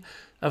intimacy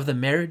of the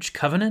marriage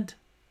covenant?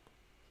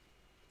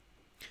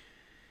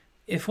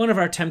 If one of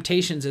our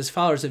temptations as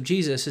followers of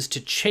Jesus is to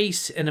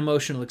chase an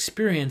emotional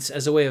experience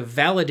as a way of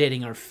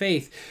validating our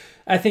faith,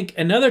 I think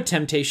another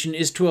temptation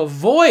is to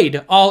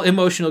avoid all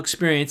emotional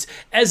experience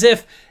as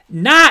if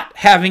not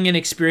having an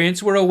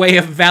experience were a way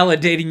of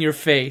validating your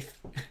faith.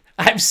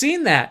 I've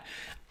seen that.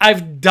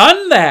 I've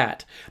done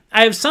that.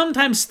 I have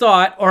sometimes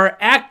thought or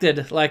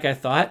acted like I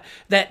thought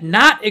that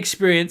not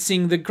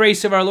experiencing the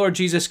grace of our Lord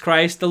Jesus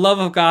Christ, the love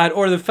of God,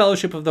 or the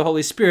fellowship of the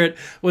Holy Spirit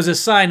was a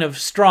sign of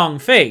strong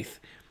faith.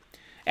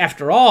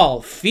 After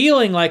all,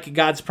 feeling like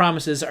God's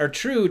promises are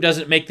true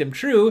doesn't make them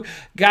true.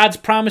 God's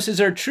promises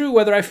are true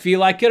whether I feel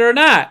like it or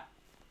not.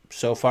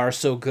 So far,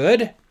 so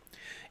good.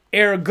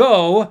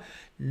 Ergo,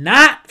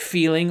 not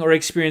feeling or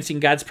experiencing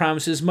God's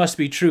promises must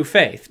be true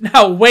faith.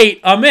 Now, wait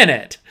a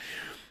minute.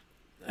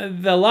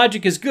 The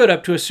logic is good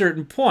up to a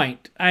certain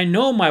point. I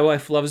know my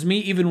wife loves me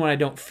even when I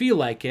don't feel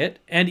like it,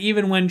 and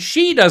even when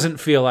she doesn't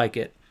feel like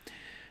it.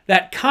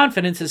 That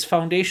confidence is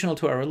foundational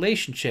to our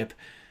relationship.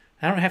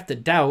 I don't have to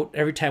doubt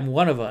every time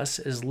one of us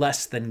is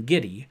less than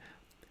giddy.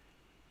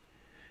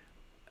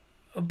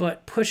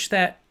 But push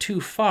that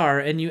too far,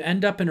 and you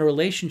end up in a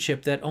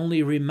relationship that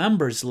only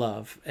remembers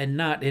love and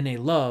not in a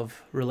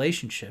love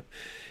relationship.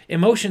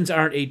 Emotions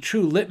aren't a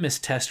true litmus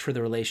test for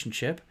the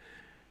relationship.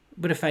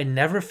 But if I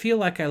never feel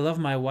like I love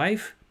my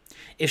wife,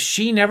 if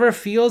she never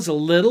feels a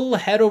little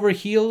head over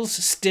heels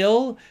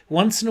still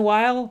once in a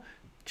while,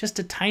 just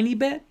a tiny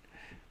bit,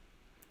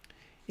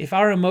 if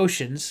our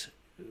emotions,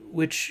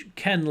 which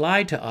can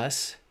lie to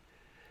us,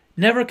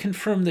 never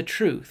confirm the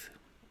truth,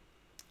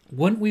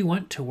 wouldn't we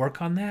want to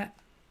work on that?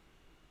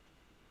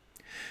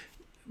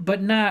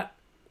 But not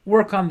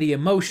work on the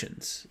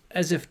emotions,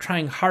 as if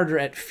trying harder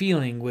at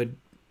feeling would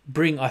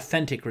bring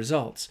authentic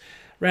results.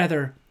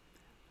 Rather,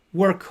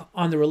 work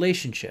on the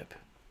relationship.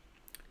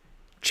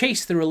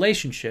 Chase the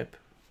relationship,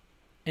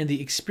 and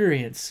the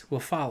experience will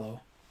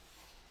follow.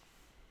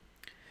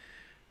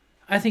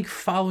 I think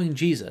following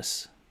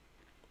Jesus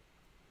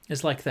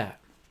is like that.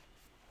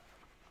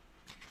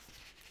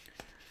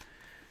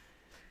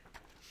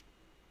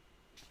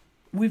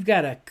 We've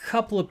got a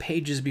couple of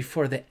pages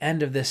before the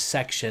end of this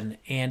section,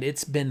 and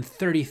it's been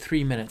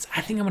 33 minutes.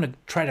 I think I'm going to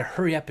try to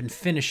hurry up and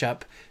finish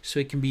up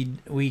so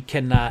we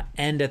can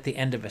end at the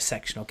end of a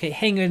section. Okay,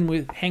 hang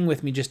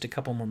with me just a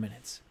couple more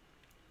minutes.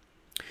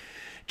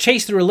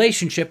 Chase the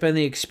relationship, and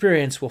the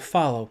experience will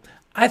follow.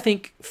 I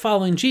think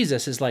following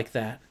Jesus is like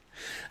that.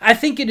 I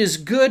think it is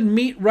good,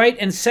 meet, right,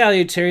 and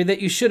salutary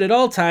that you should at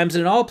all times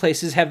and in all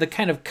places have the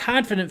kind of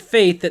confident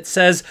faith that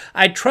says,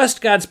 I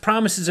trust God's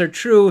promises are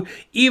true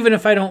even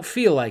if I don't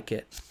feel like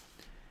it.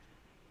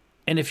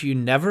 And if you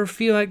never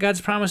feel like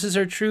God's promises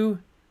are true,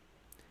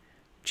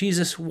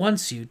 Jesus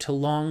wants you to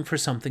long for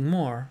something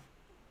more.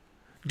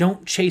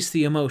 Don't chase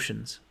the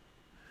emotions.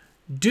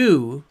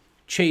 Do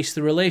chase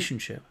the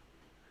relationship.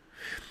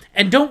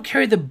 And don't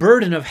carry the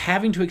burden of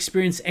having to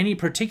experience any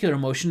particular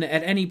emotion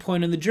at any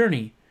point in the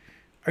journey.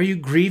 Are you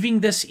grieving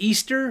this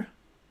Easter?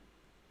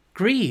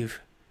 Grieve.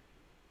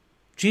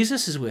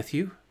 Jesus is with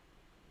you.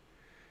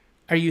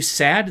 Are you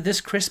sad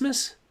this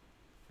Christmas?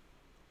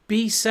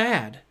 Be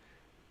sad.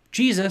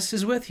 Jesus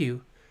is with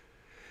you.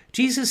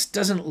 Jesus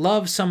doesn't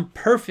love some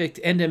perfect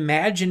and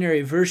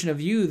imaginary version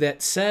of you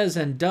that says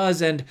and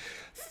does and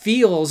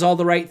feels all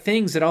the right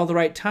things at all the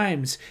right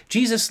times.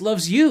 Jesus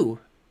loves you,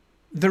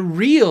 the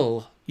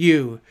real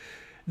you,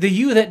 the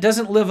you that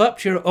doesn't live up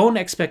to your own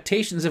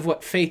expectations of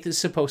what faith is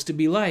supposed to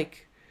be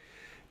like.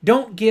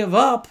 Don't give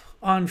up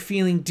on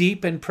feeling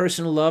deep and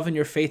personal love in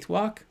your faith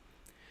walk.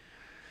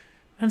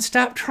 And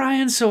stop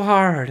trying so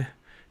hard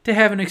to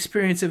have an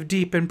experience of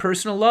deep and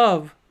personal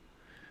love.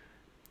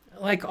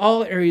 Like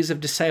all areas of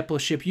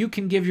discipleship, you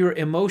can give your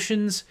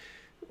emotions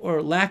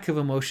or lack of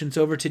emotions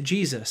over to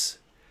Jesus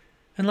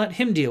and let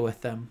him deal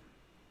with them.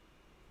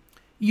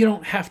 You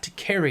don't have to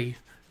carry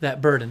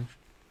that burden.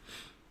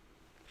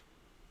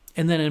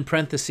 And then in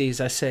parentheses,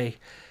 I say,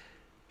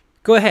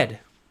 go ahead.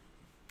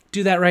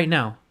 Do that right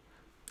now.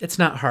 It's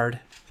not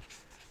hard.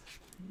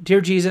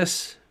 Dear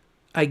Jesus,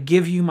 I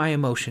give you my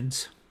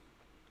emotions.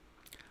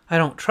 I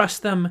don't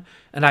trust them,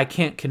 and I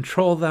can't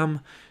control them,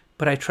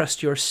 but I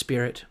trust your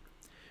Spirit.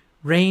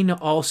 Reign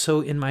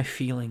also in my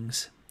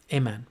feelings.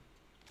 Amen.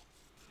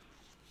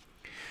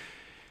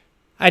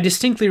 I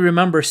distinctly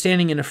remember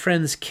standing in a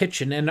friend's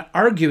kitchen and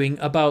arguing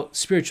about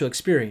spiritual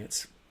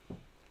experience.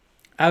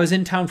 I was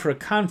in town for a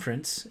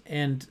conference,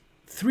 and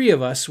 3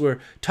 of us were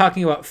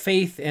talking about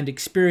faith and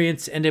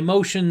experience and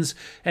emotions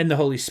and the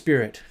Holy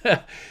Spirit.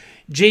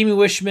 Jamie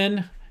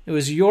Wishman, it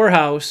was your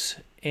house,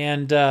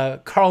 and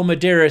Carl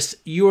Medeiros,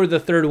 you were the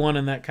 3rd one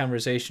in that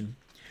conversation.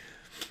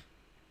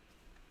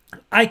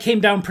 I came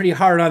down pretty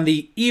hard on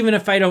the even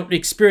if I don't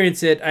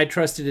experience it, I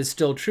trust it is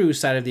still true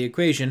side of the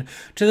equation,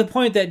 to the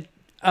point that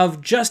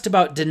of just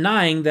about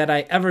denying that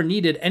I ever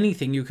needed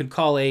anything you could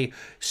call a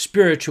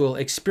spiritual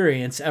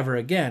experience ever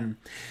again.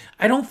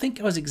 I don't think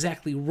I was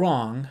exactly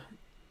wrong,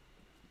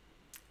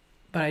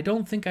 but I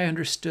don't think I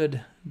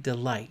understood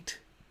delight.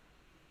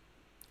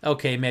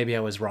 Okay, maybe I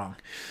was wrong.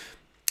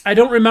 I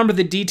don't remember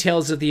the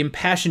details of the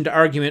impassioned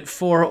argument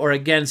for or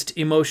against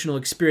emotional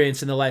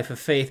experience in the life of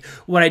faith.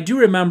 What I do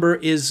remember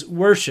is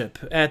worship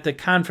at the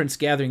conference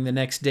gathering the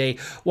next day,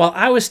 while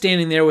I was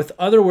standing there with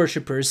other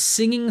worshipers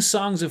singing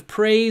songs of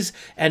praise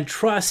and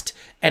trust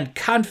and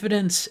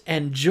confidence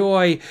and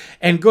joy,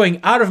 and going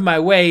out of my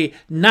way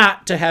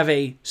not to have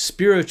a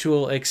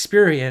spiritual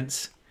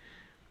experience.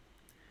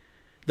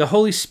 The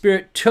Holy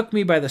Spirit took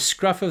me by the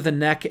scruff of the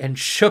neck and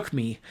shook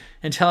me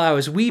until I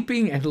was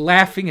weeping and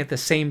laughing at the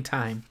same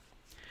time.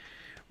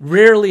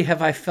 Rarely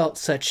have I felt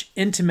such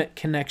intimate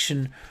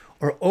connection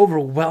or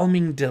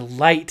overwhelming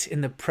delight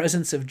in the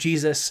presence of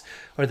Jesus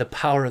or the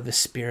power of the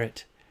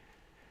Spirit.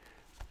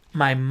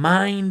 My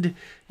mind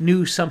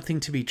knew something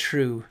to be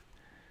true.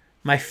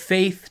 My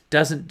faith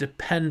doesn't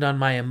depend on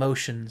my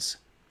emotions.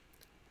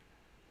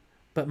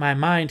 But my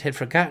mind had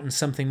forgotten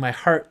something my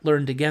heart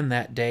learned again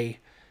that day.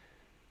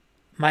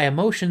 My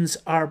emotions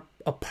are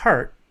a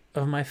part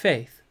of my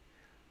faith.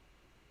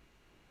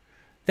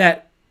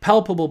 That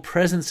palpable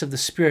presence of the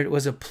Spirit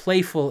was a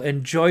playful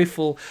and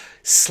joyful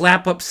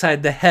slap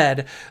upside the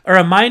head, a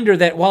reminder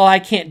that while I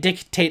can't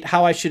dictate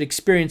how I should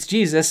experience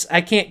Jesus,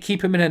 I can't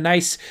keep him in a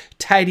nice,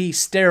 tidy,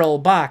 sterile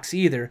box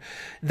either.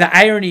 The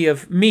irony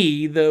of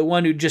me, the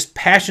one who just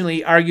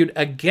passionately argued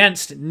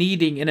against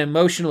needing an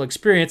emotional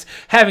experience,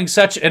 having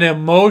such an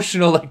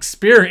emotional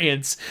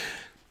experience,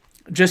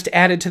 just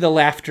added to the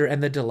laughter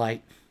and the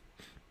delight.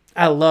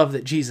 I love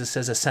that Jesus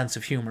has a sense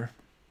of humor.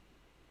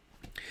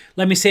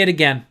 Let me say it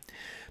again.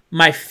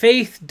 My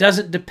faith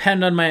doesn't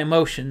depend on my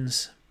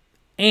emotions,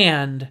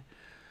 and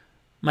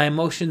my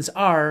emotions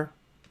are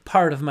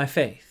part of my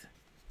faith.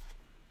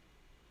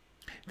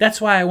 That's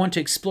why I want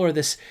to explore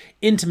this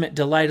intimate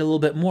delight a little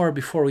bit more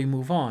before we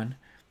move on.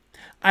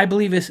 I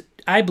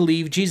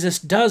believe Jesus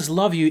does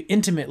love you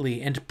intimately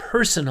and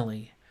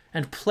personally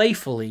and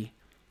playfully.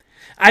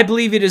 I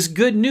believe it is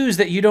good news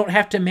that you don't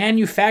have to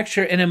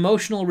manufacture an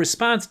emotional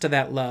response to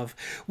that love.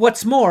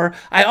 What's more,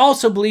 I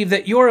also believe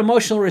that your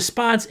emotional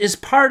response is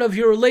part of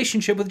your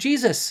relationship with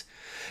Jesus.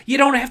 You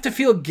don't have to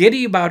feel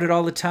giddy about it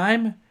all the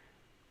time.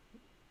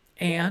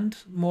 And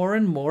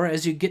more,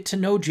 as you get to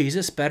know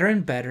Jesus better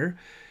and better,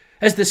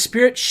 as the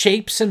Spirit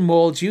shapes and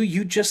molds you,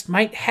 you just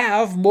might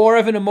have more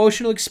of an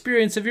emotional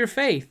experience of your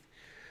faith.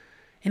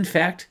 In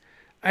fact,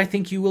 I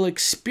think you will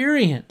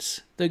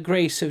experience the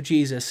grace of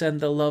Jesus and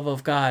the love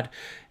of God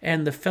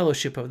and the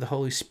fellowship of the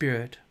Holy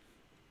Spirit.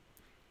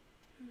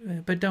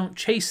 But don't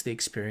chase the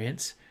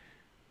experience.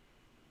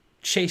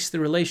 Chase the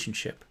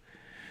relationship.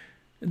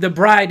 The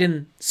bride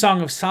in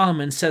Song of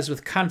Solomon says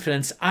with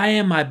confidence, I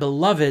am my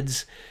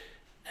beloved's,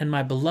 and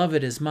my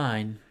beloved is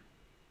mine.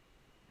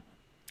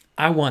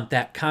 I want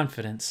that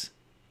confidence.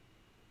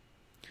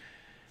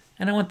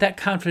 And I want that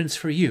confidence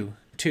for you,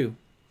 too.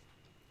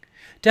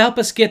 To help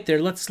us get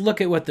there, let's look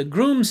at what the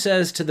groom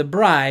says to the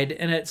bride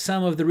and at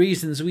some of the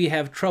reasons we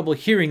have trouble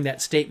hearing that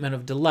statement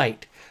of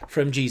delight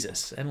from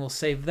Jesus. And we'll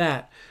save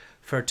that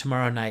for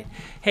tomorrow night.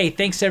 Hey,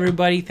 thanks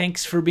everybody.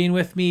 Thanks for being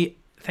with me.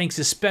 Thanks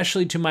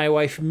especially to my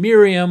wife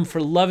Miriam for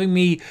loving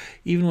me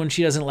even when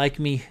she doesn't like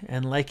me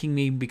and liking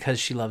me because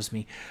she loves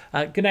me.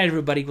 Good night,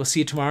 everybody. We'll see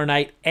you tomorrow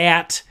night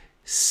at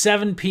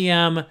 7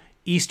 p.m.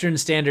 Eastern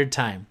Standard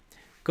Time.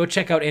 Go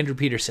check out Andrew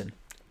Peterson.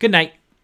 Good night.